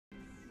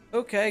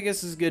Okay, I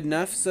guess this is good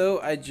enough.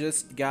 So I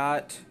just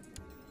got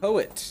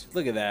poet.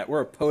 Look at that.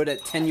 We're a poet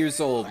at 10 years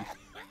old.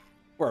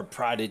 We're a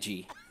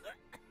prodigy.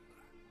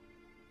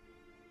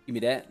 Give me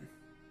that.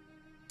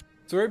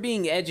 So we're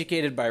being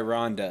educated by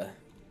Rhonda.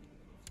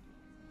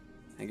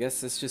 I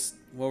guess that's just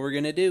what we're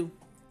gonna do.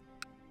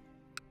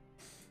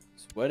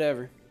 Just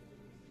whatever.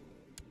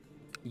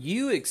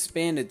 You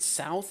expanded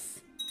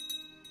south?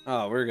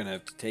 Oh, we're gonna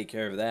have to take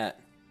care of that.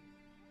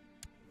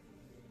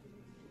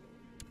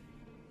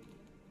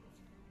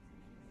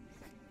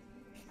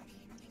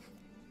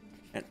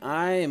 And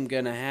I am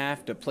gonna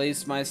have to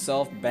place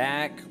myself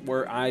back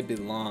where I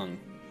belong.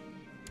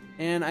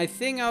 And I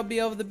think I'll be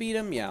able to beat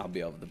him. Yeah, I'll be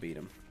able to beat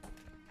him.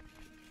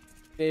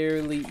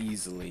 Fairly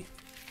easily.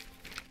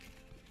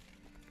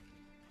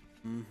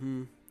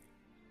 Mm-hmm.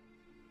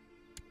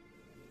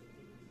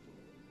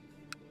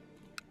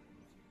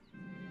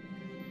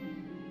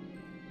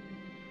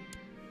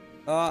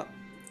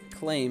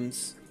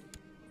 Claims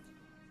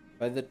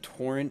by the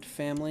Torrent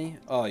family.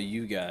 Oh,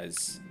 you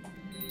guys.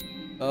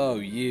 Oh,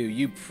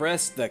 you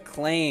pressed the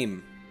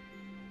claim.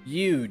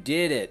 You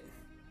did it.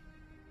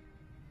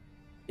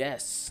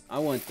 Yes, I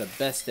want the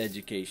best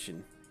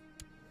education.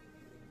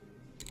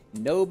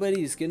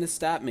 Nobody's gonna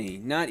stop me,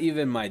 not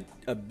even my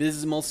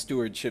abysmal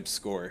stewardship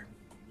score.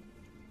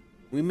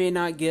 We may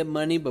not get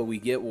money, but we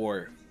get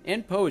war.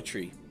 And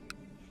poetry.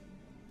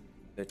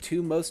 The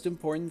two most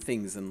important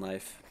things in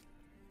life.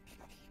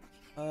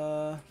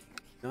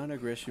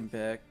 Non-aggression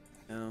pact,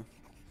 no.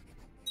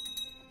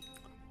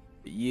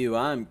 But you,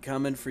 I'm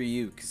coming for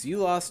you, because you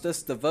lost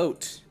us the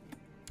vote.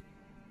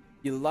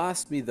 You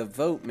lost me the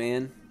vote,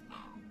 man.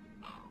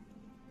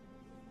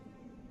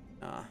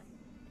 Ah.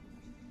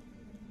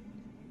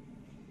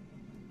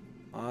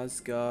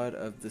 Osgod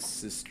of the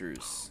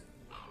Sisters.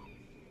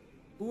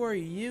 Who are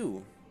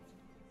you?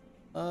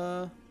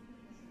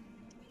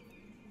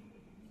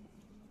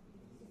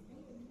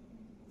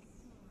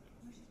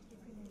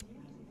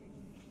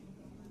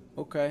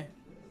 Okay.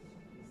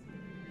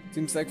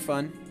 Seems like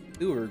fun.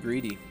 Ooh, we're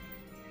greedy.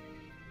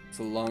 It's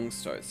a long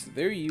start. So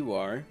there you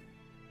are.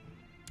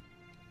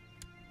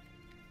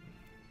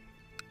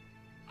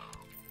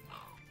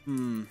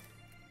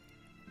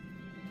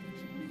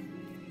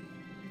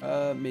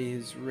 May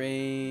his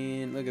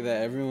reign. Look at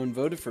that. Everyone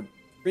voted for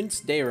Prince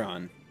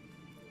Daron.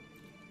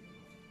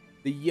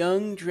 The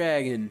young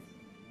dragon.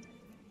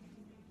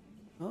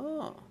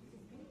 Oh.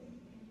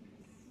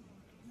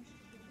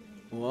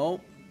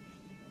 Well.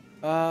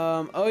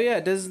 Oh yeah,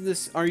 does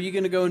this, are you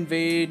gonna go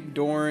invade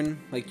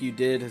Dorne like you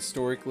did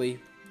historically?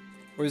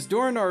 Or is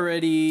Dorne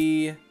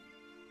already,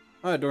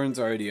 oh, Dorne's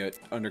already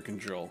under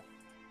control.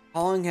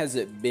 How long has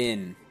it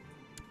been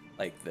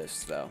like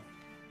this though?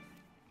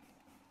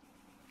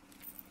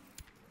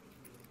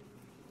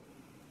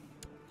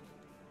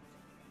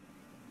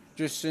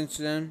 Just since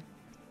then?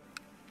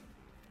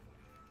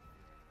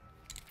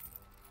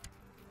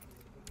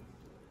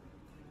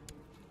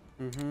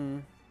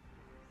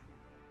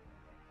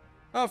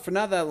 Oh, for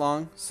not that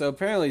long. So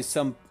apparently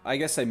I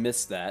guess I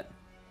missed that.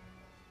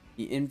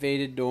 He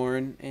invaded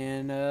Dorne,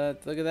 and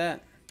look at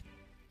that.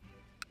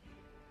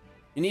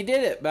 And he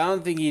did it, but I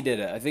don't think he did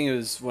it. I think it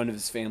was one of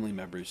his family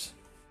members.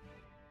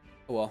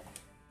 Oh well.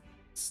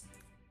 Let's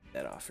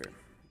get that off here.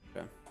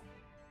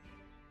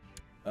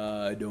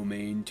 Okay.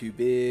 Domain too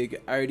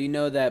big. I already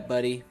know that,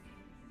 buddy.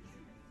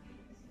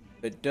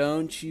 But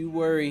don't you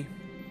worry.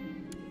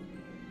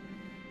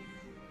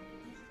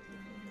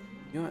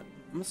 You know what?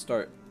 I'm gonna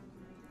start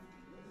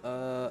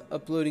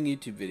uploading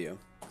YouTube video,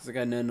 because I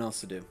got nothing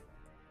else to do.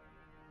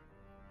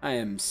 I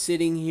am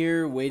sitting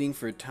here waiting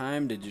for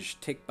time to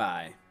just tick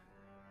by.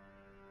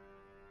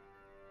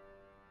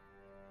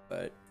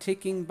 But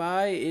ticking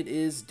by it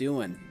is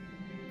doing.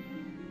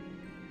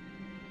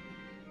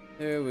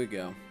 There we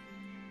go.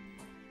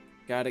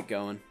 Got it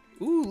going.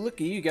 Ooh,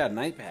 look at you, got a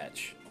night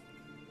patch.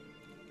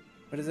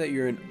 What is that?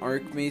 You're an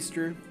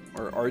Archmaester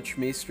or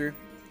Archmaester?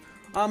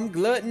 I'm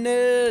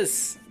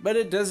gluttonous! But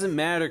it doesn't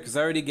matter because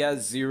I already got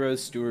 0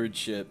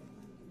 stewardship.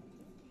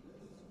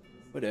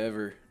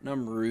 Whatever. And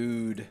I'm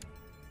rude.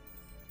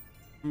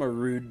 I'm a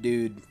rude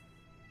dude.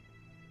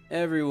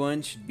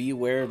 Everyone should be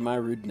aware of my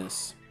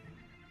rudeness.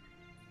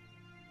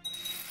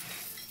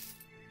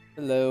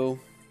 Hello.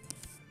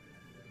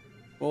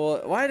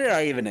 Well, why did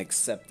I even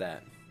accept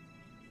that?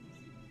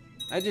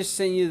 I just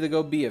sent you to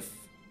go be a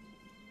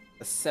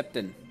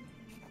septon.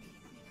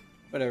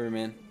 Whatever,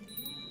 man.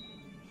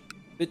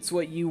 If it's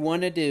what you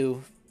want to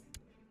do,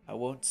 I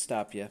won't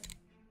stop you.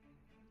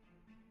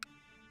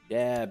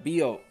 Yeah,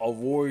 be a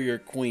warrior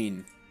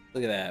queen.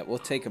 Look at that. We'll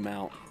take him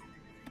out.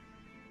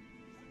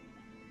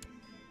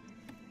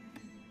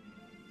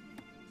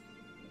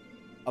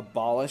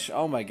 Abolish.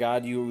 Oh my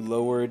god, you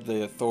lowered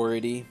the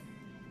authority.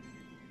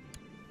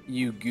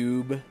 You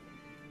goob.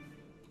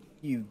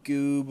 You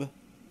goob.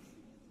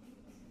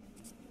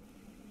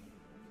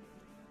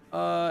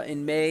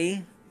 In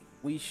May,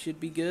 we should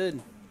be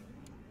good.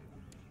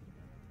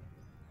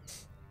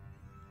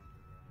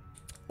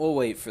 We'll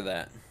wait for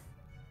that.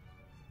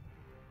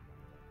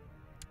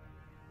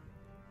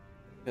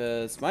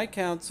 Because my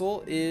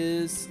council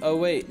is... Oh,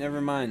 wait,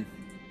 never mind.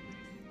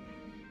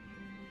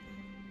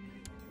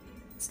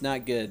 It's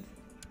not good.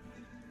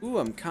 Ooh,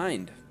 I'm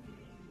kind.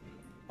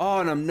 Oh,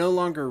 and I'm no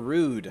longer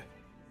rude.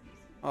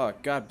 Oh,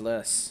 God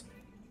bless.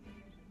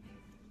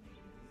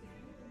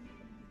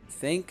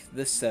 Thank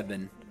the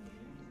 7.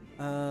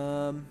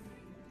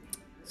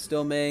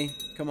 Still May.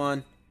 Come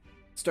on.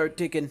 Start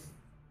ticking.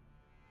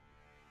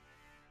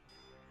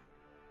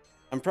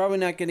 I'm probably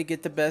not going to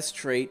get the best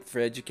trait for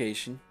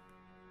education.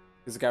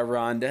 Because I got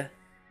Rhonda.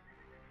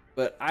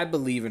 But I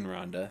believe in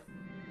Rhonda.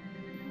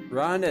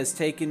 Rhonda has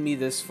taken me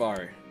this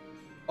far.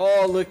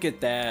 Oh, look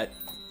at that.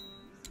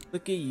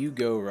 Look at you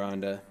go,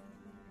 Rhonda.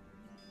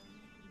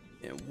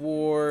 Yeah,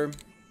 war.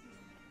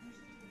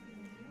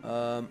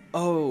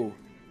 Oh.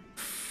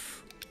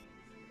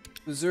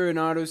 Was there an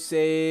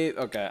autosave?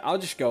 Okay, I'll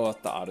just go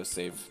with the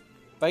autosave.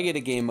 If I get a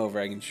game over,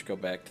 I can just go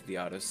back to the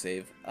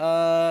autosave.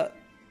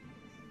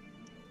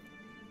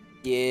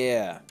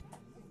 Yeah.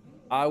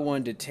 I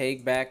wanted to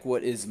take back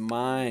what is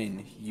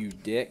mine, you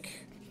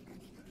dick.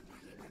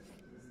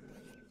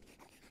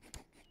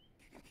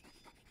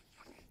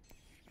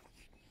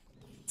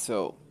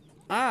 So,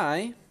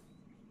 oh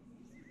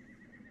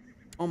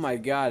my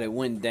god, it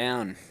went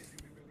down.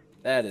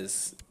 That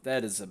is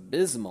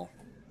abysmal.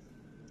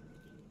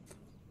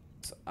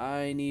 So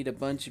I need a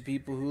bunch of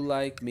people who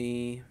like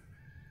me.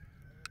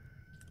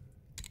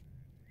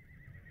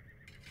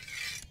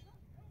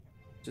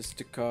 Just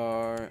a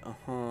car,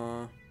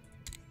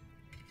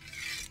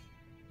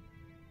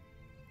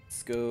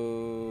 Let's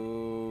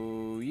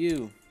go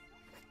you.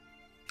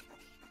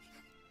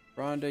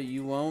 Rhonda,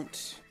 you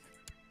won't.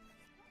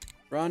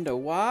 Rhonda,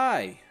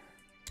 why?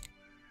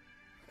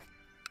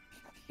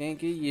 Can't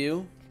get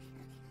you.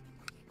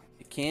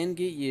 I can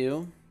get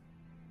you.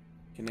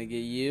 Can I get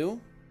you?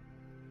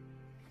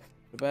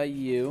 What about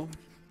you?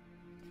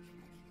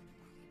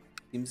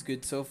 Seems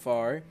good so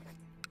far.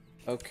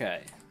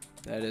 Okay.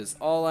 That is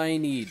all I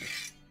need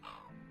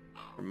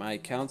for my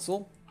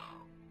council.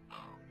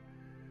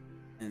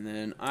 And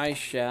then I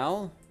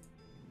shall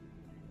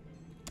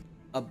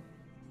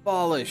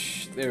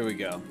abolish. There we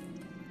go.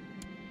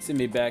 Send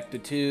me back to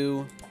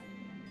 2.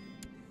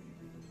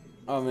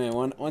 Oh man,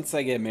 once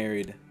I get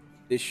married,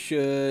 this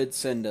should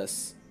send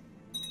us.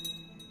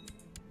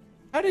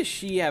 How does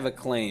she have a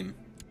claim?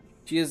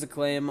 She has a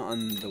claim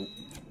on the...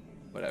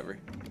 whatever.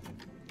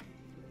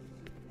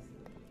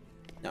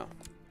 No.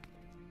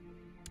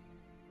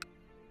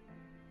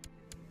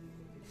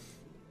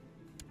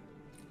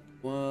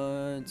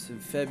 Once in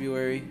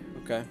February.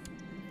 Okay.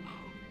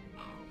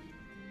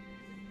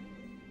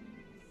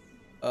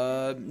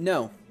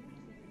 No.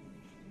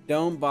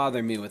 Don't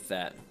bother me with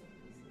that.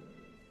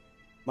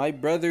 My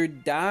brother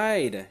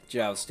died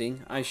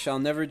jousting. I shall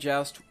never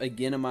joust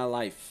again in my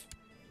life.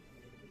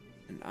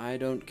 And I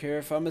don't care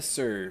if I'm a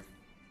sir.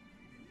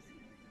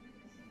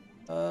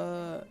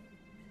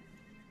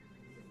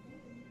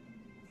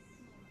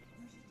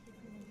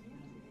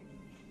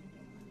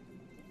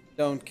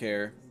 Don't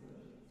care.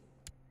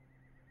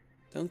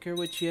 Don't care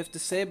what you have to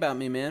say about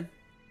me, man.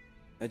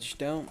 I just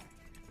don't.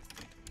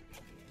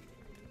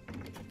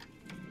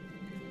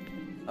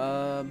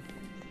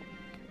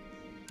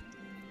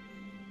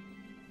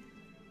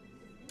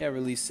 Yeah,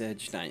 release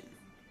Edge Knight.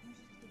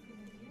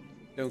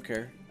 Don't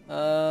care.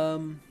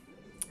 Can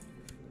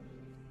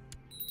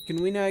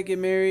we not get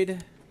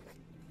married?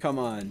 Come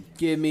on.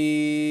 Give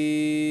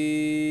me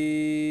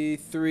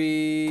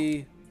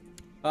 3.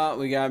 Oh,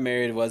 we got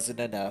married. Wasn't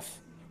enough.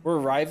 We're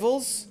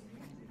rivals?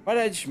 Why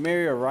did I just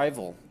marry a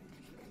rival?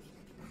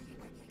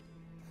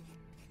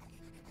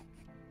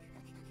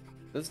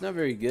 That's not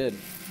very good.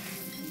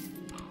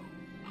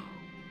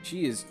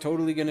 She is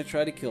totally gonna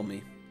try to kill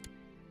me.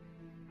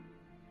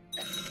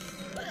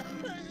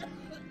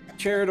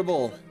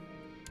 Charitable.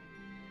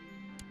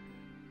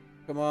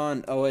 Come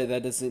on. Oh wait,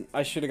 that doesn't...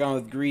 I should have gone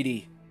with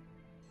greedy.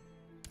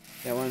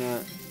 Yeah, why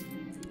not?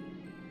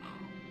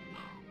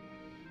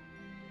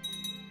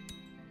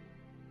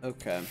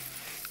 Okay.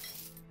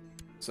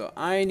 So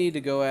I need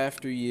to go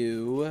after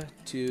you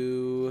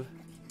to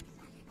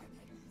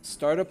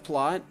start a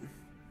plot,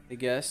 I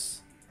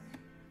guess.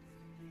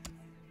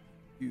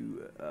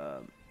 You,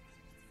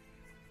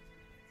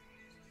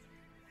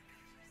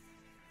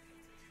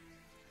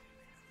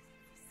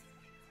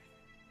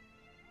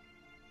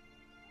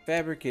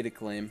 fabricate a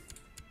claim.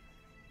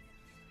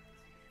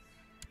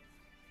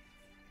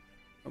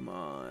 Come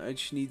on, I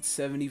just need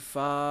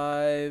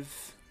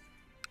 75.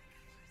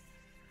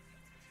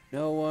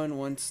 No one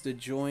wants to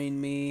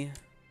join me.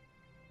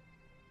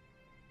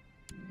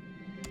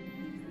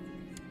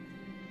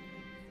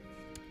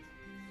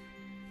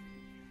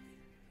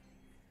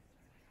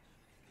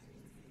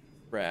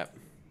 Crap.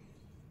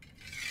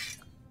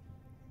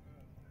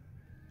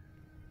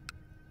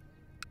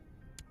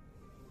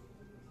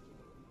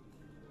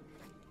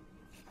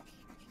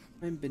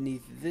 I'm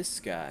beneath this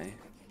guy.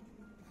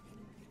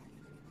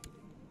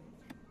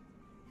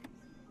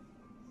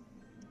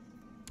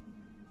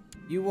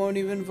 You won't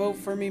even vote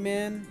for me,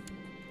 man?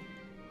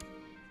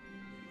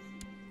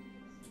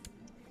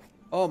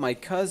 Oh, my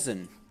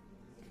cousin.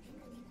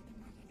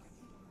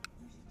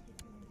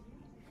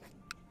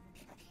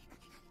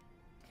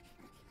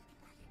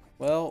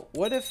 Well,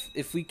 what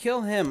if we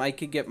kill him, I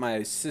could get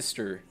my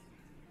sister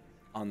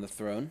on the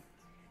throne.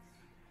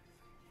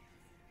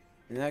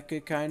 And that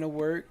could kind of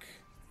work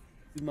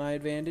to my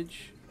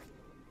advantage.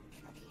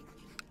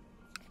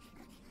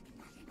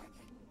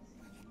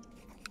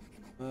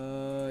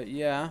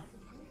 Yeah,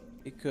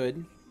 it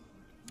could.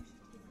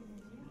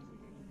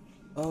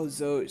 Oh,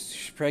 Zoe,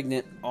 she's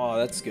pregnant. Oh,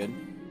 that's good.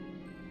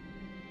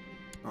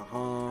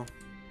 Uh-huh.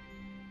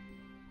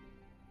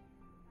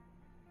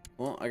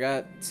 Well, I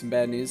got some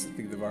bad news. I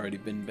think they've already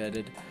been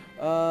bedded.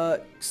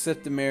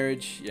 Accept the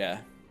marriage. Yeah,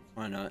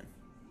 why not?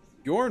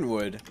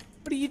 Yornwood,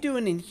 what are you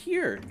doing in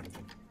here?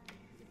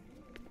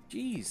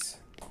 Jeez.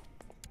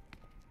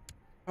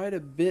 Quite a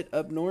bit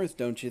up north,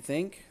 don't you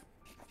think?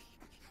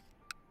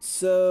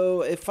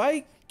 So, if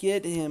I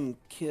get him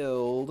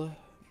killed...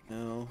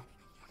 No.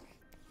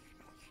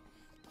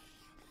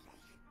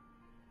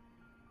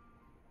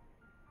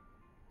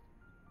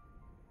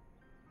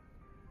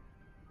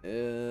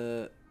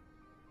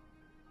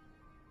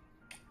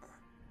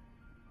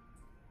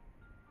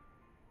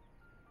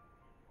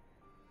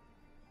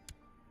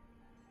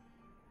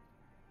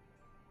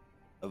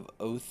 Of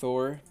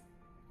Othor.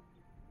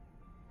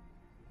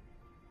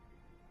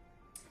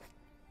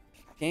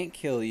 Can't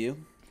kill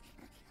you.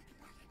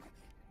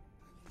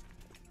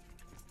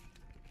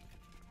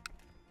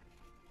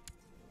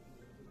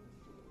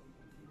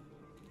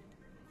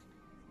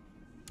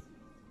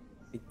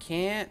 I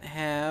can't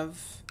have...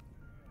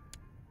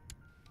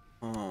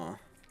 Huh.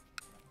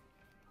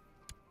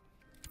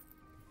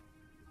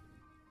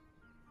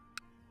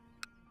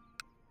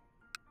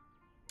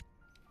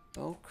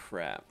 Oh,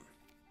 crap.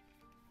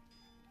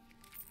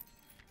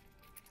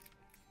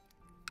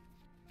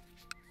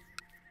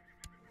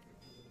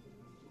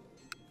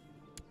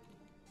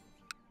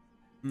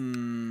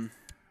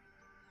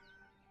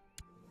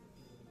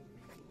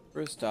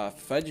 First off,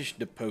 if I just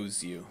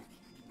depose you...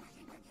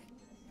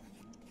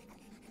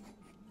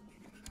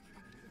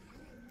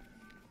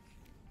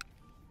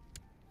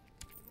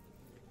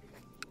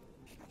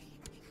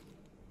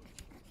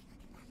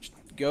 Just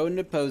go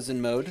into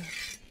posing mode.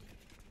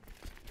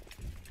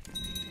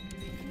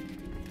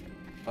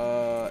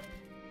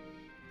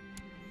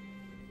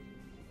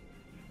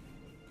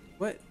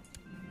 What?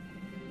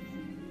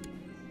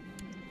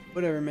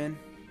 Whatever, man.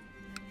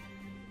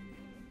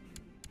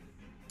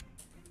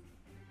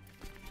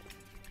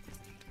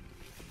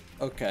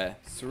 Okay,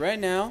 so right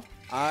now,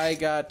 I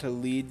got to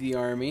lead the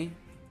army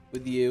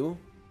with you.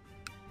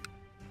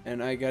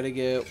 And I gotta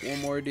get one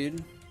more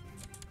dude.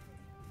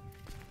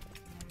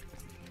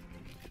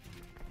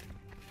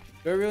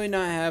 Do I really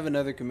not have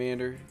another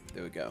commander?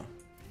 There we go.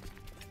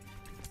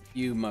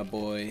 You, my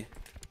boy.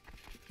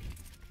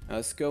 Now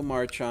let's go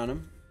march on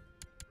him.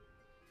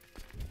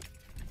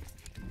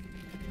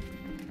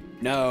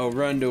 No,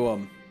 run to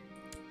him.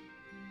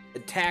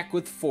 Attack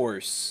with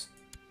force.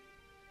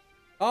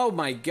 Oh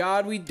my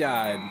god, we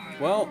died.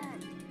 Well,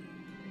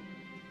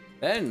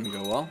 that didn't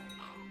go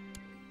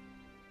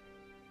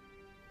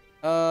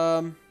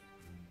well.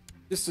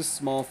 Just a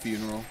small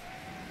funeral.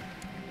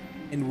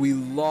 And we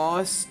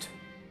lost.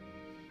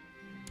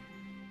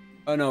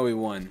 Oh no, we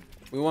won.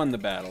 We won the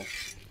battle.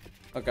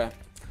 Okay.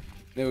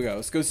 There we go.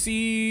 Let's go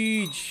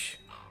siege.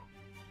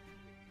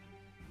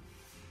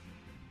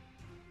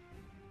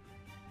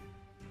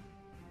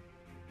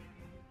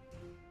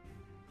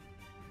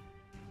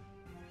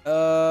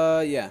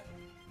 Yeah.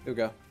 Here we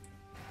go.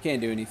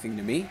 Can't do anything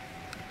to me.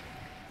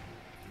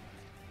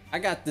 I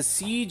got the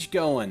siege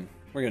going.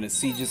 We're gonna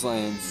siege his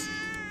lands.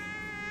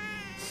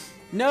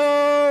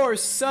 No, our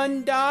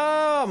son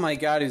died. Oh my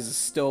god, he's a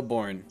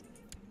stillborn.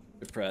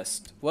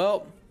 Depressed.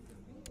 Well,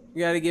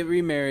 we gotta get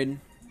remarried.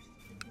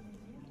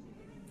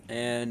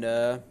 And,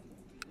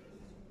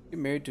 get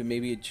married to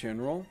maybe a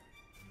general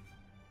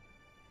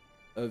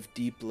of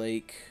Deep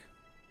Lake.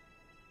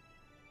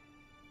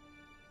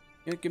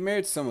 You know, get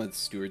married to someone with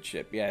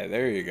stewardship. Yeah,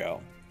 there you go.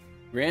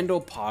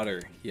 Randall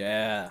Potter.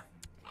 Yeah.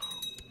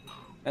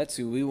 That's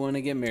who we want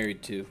to get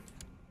married to.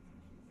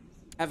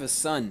 Have a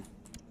son.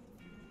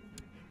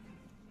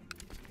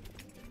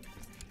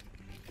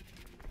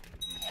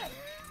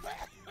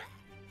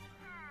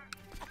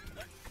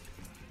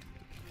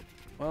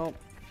 Well,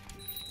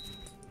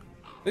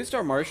 at least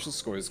our martial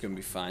score is going to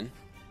be fine.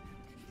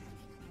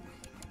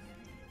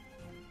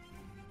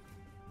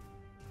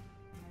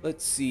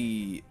 Let's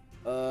see.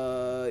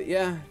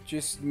 Yeah,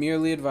 just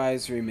merely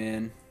advisory,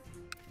 man.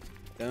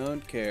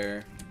 Don't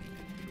care.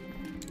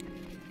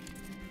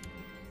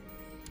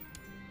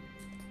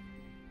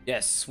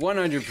 Yes,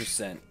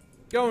 100%.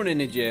 Going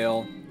into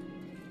jail.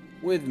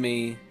 With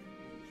me.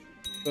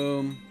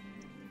 Boom.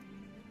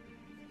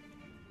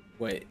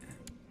 Wait.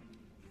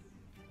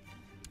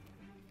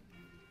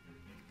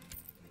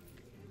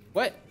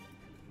 What?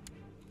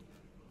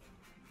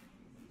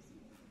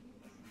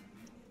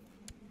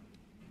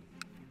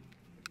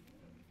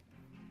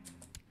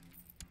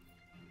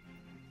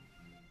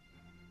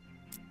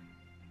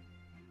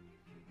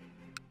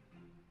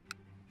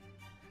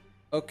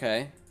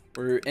 Okay.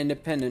 We're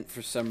independent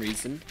for some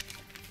reason.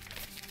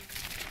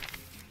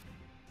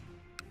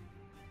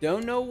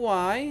 Don't know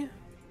why.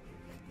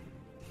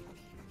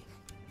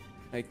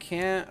 I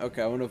can't.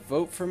 Okay, I want to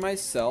vote for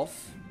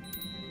myself.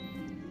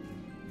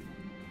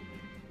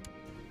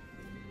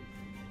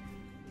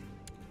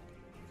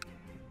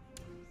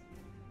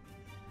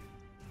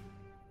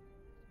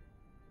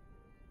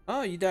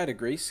 Oh, you died a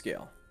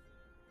grayscale.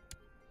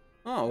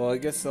 Oh, well, I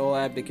guess the whole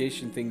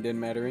abdication thing didn't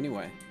matter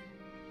anyway.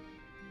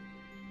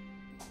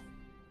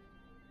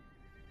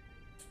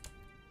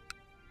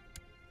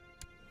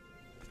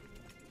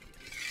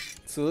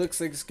 So it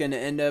looks like it's gonna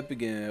end up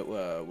again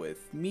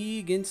with me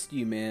against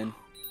you, man.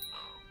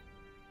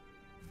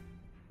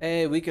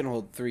 Hey, we can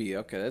hold 3.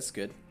 Okay, that's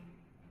good.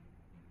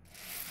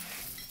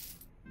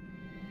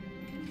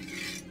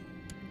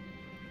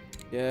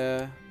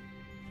 Yeah.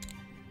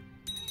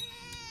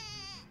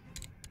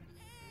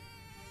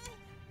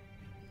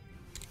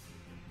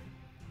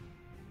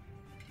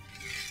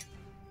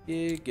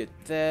 Yeah, get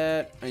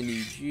that. I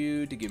need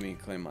you to give me a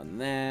claim on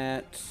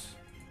that.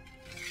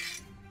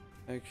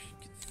 Actually,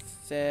 get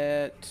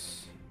that.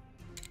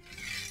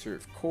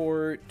 Serve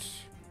court.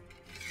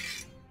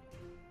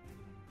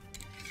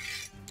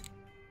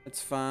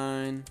 That's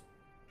fine.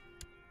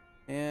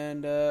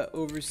 And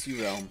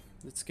oversee realm.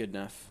 That's good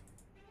enough.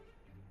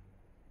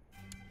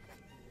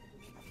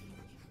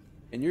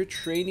 And you're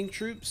training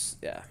troops?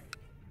 Yeah.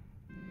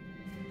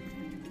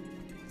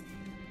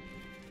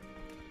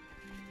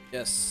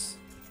 Yes.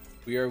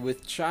 We are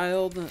with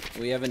child.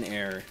 We have an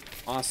heir.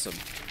 Awesome.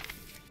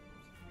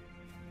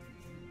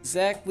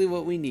 Exactly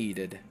what we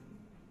needed.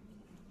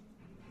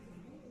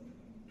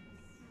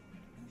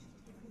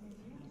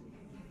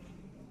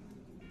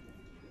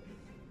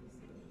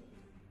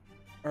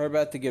 We're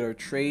about to get our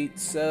trait,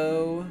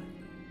 so...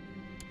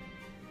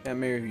 Yeah,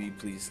 marry me,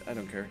 please. I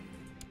don't care.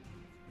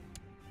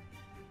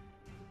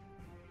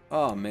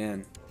 Oh,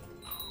 man.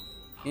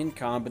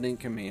 Incompetent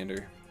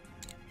commander.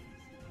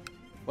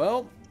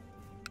 Well...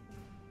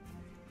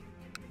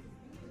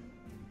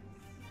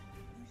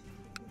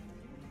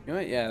 You know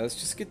what? Yeah, let's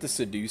just get the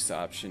seduce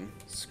option.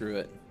 Screw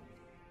it.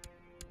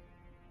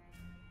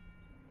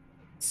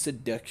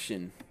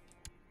 Seduction.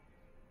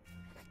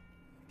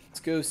 Let's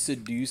go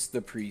seduce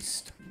the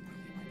priest.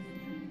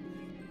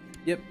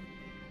 Yep.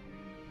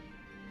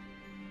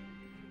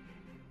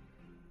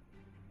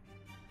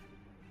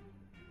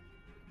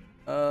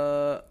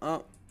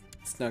 Oh,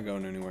 it's not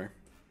going anywhere.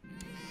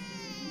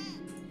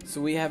 So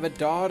we have a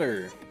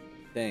daughter.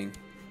 Dang.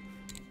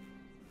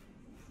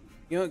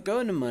 You know what? Go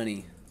into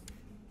money.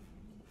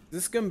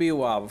 This is gonna be a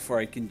while before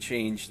I can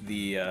change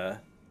the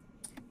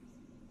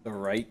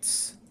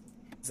rights.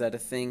 Is that a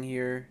thing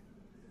here?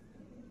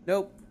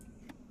 Nope.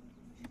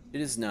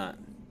 It is not.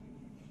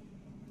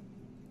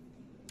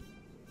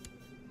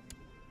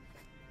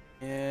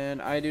 And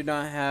I do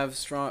not have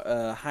strong,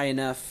 high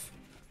enough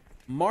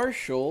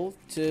martial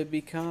to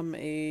become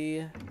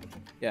a,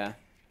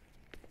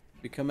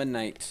 become a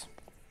knight.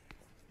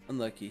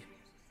 Unlucky.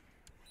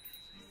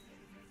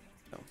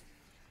 No.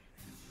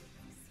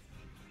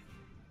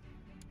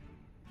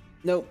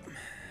 Nope.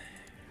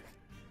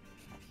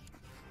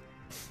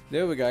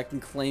 There we go. I can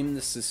claim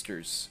the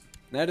sisters.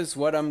 That is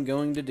what I'm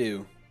going to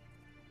do.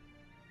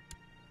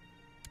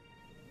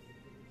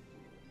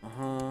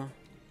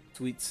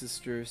 Sweet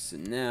sister. So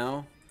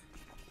now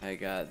I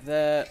got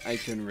that. I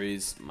can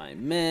raise my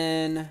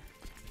men.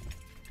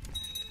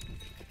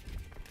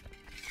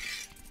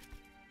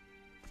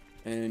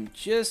 And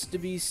just to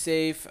be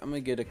safe, I'm gonna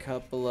get a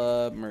couple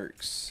of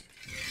mercs.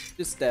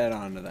 Just add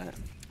on to that.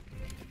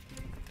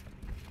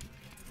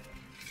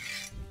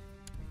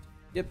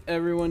 Yep,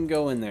 everyone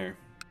go in there.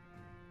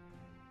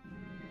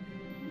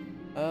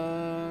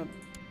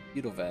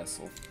 Feudal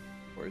vassal,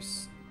 of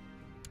course.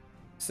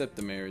 Except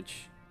the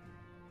marriage.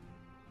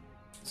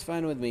 It's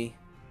fine with me.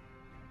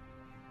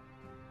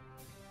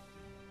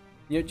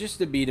 You know, just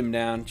to beat him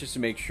down, just to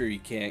make sure he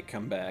can't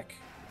come back.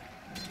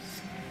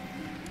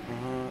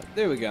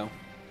 There we go.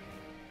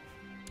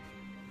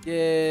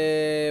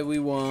 Yay, we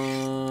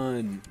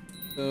won.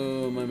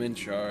 Boom, I'm in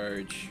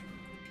charge.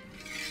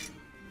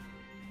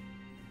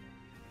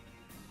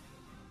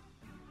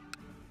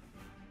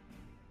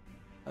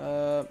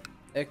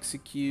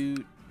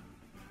 Execute.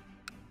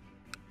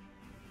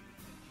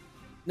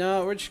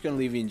 No, we're just gonna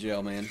leave you in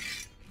jail, man.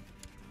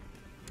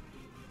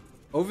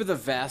 Over the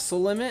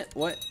vassal limit?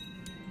 What?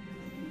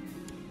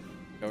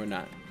 No, we're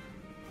not.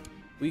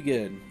 We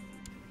good.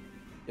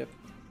 Yep.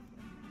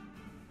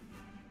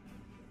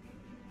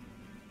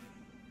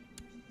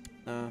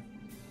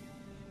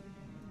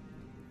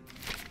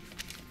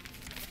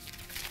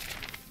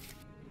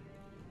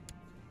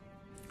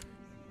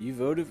 You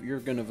voted, you're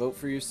gonna vote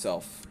for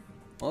yourself.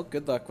 Well,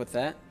 good luck with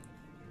that.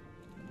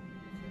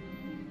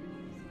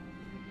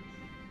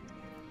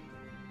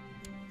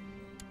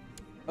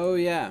 Oh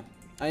yeah,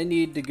 I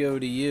need to go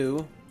to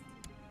you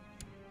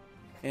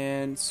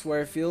and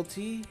swear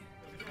fealty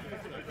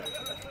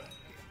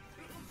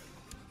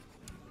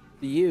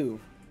to you.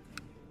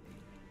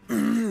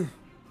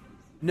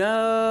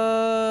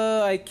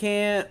 No, I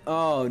can't.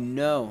 Oh,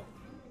 no.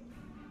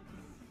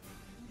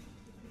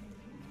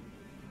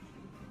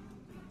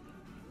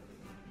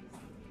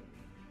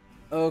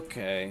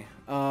 Okay.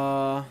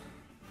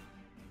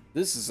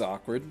 This is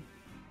awkward.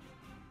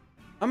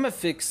 I'm gonna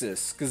fix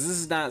this, because this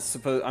is not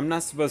supposed... I'm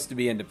not supposed to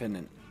be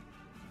independent.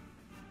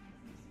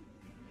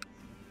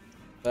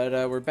 But,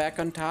 we're back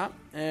on top,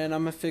 and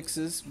I'm gonna fix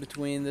this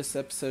between this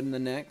episode and the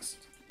next.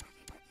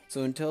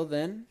 So until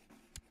then,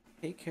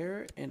 take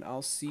care, and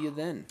I'll see you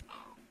then.